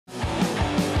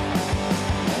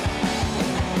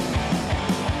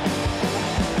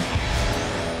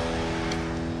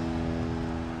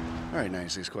right,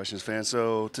 96 Questions fans.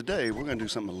 So today we're going to do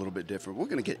something a little bit different. We're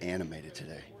going to get animated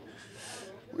today.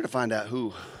 We're going to find out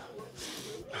who,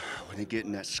 when they get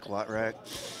in that squat rack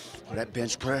or that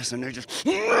bench press and they're just,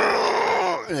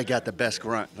 and they got the best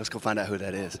grunt. Let's go find out who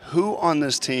that is. Who on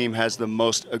this team has the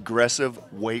most aggressive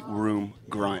weight room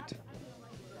grunt?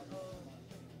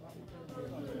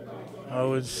 I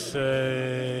would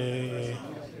say,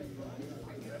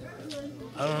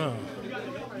 I don't know,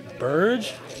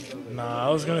 Burge? Nah, I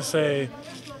was going to say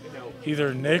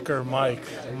either Nick or Mike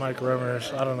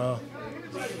Remmers. I don't know.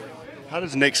 How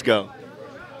does Nick's go?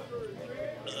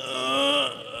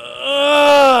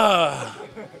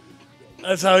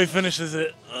 That's how he finishes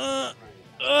it.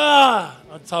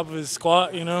 On top of his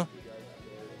squat, you know?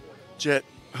 Jet,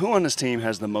 who on this team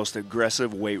has the most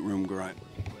aggressive weight room grunt?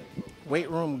 Weight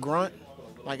room grunt,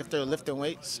 like if they're lifting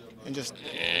weights and just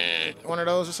one of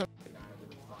those or something.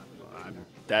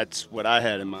 That's what I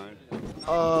had in mind.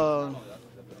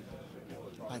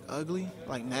 Like ugly,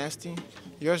 like nasty.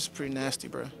 Yours is pretty nasty,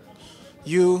 bro.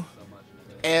 You,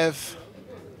 Ev.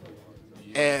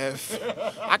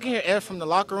 I can hear Ev from the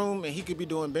locker room, and he could be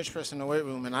doing bench press in the weight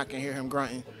room, and I can hear him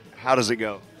grunting. How does it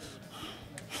go?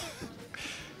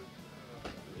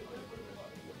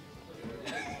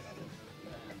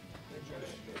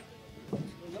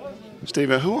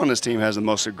 Steven, who on this team has the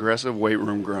most aggressive weight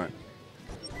room grunt?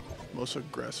 Most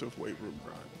aggressive weight room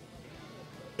grind.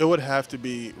 It would have to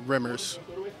be Rimmers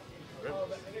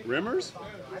Rimmers?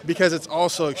 because it's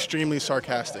also extremely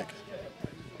sarcastic.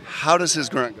 How does his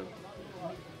grunt go?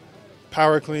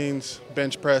 Power cleans,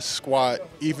 bench press, squat,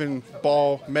 even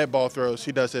med ball throws.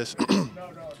 He does this.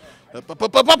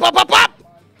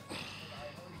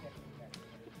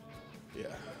 Yeah.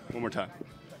 One more time.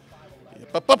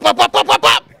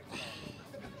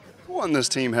 Who on this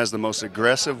team has the most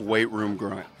aggressive weight room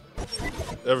grunt?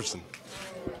 Everson.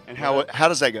 And how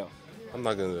does that go? I'm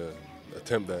not going to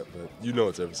attempt that, but you know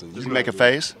it's Everson. Does he make a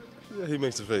face? Yeah, he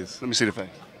makes a face. Let me see the face.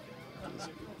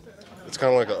 It's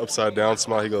kind of like an upside down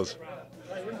smile. He goes,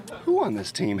 Who on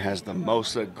this team has the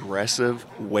most aggressive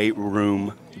weight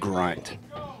room grunt?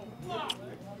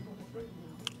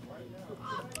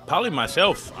 Probably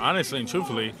myself, honestly and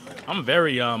truthfully. I'm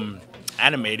very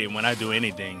animated when I do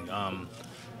anything.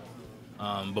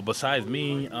 But besides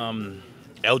me,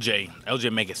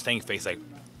 LJ make a stink face like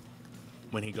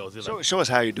when he goes. Show us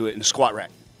how you do it in the squat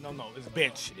rack. No, it's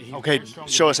bench. He's Okay, very strong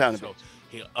show in us how to bench, do it. so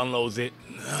he unloads it,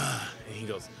 and he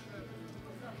goes.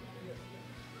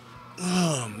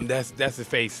 That's his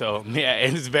face. So yeah,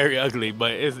 and it's very ugly,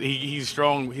 but he's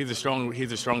strong. He's a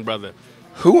strong brother.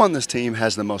 Who on this team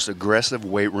has the most aggressive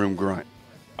weight room grunt?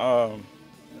 As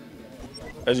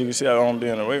you can see, I don't be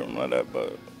in the weight room like that,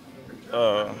 but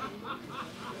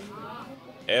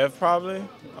Ev probably. I'm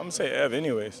gonna say Ev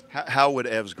anyways. How would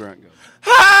Ev's grunt go?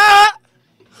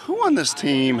 Who on this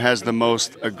team has the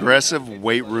most aggressive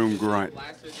weight room grunt?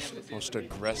 Most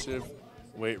aggressive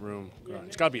weight room grunt.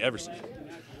 It's got to be Everson.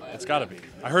 It's got to be.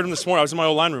 I heard him this morning. I was in my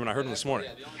old line room and I heard him this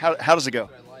morning. How does it go?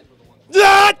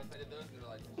 That's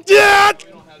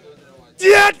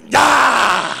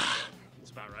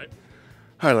about right.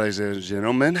 All right, ladies and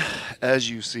gentlemen, as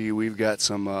you see, we've got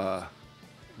some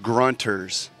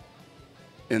grunters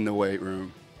in the weight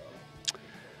room.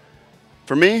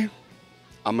 For me,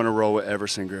 I'm going to roll with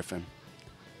Everson Griffin.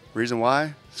 Reason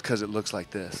why? It's because it looks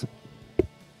like this.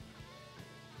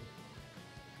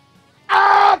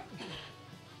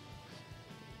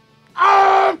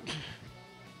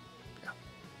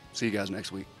 See you guys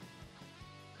next week.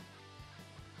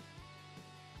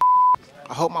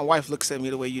 I hope my wife looks at me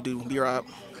the way you do, B-Rob.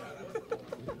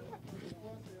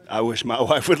 I wish my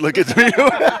wife would look at me.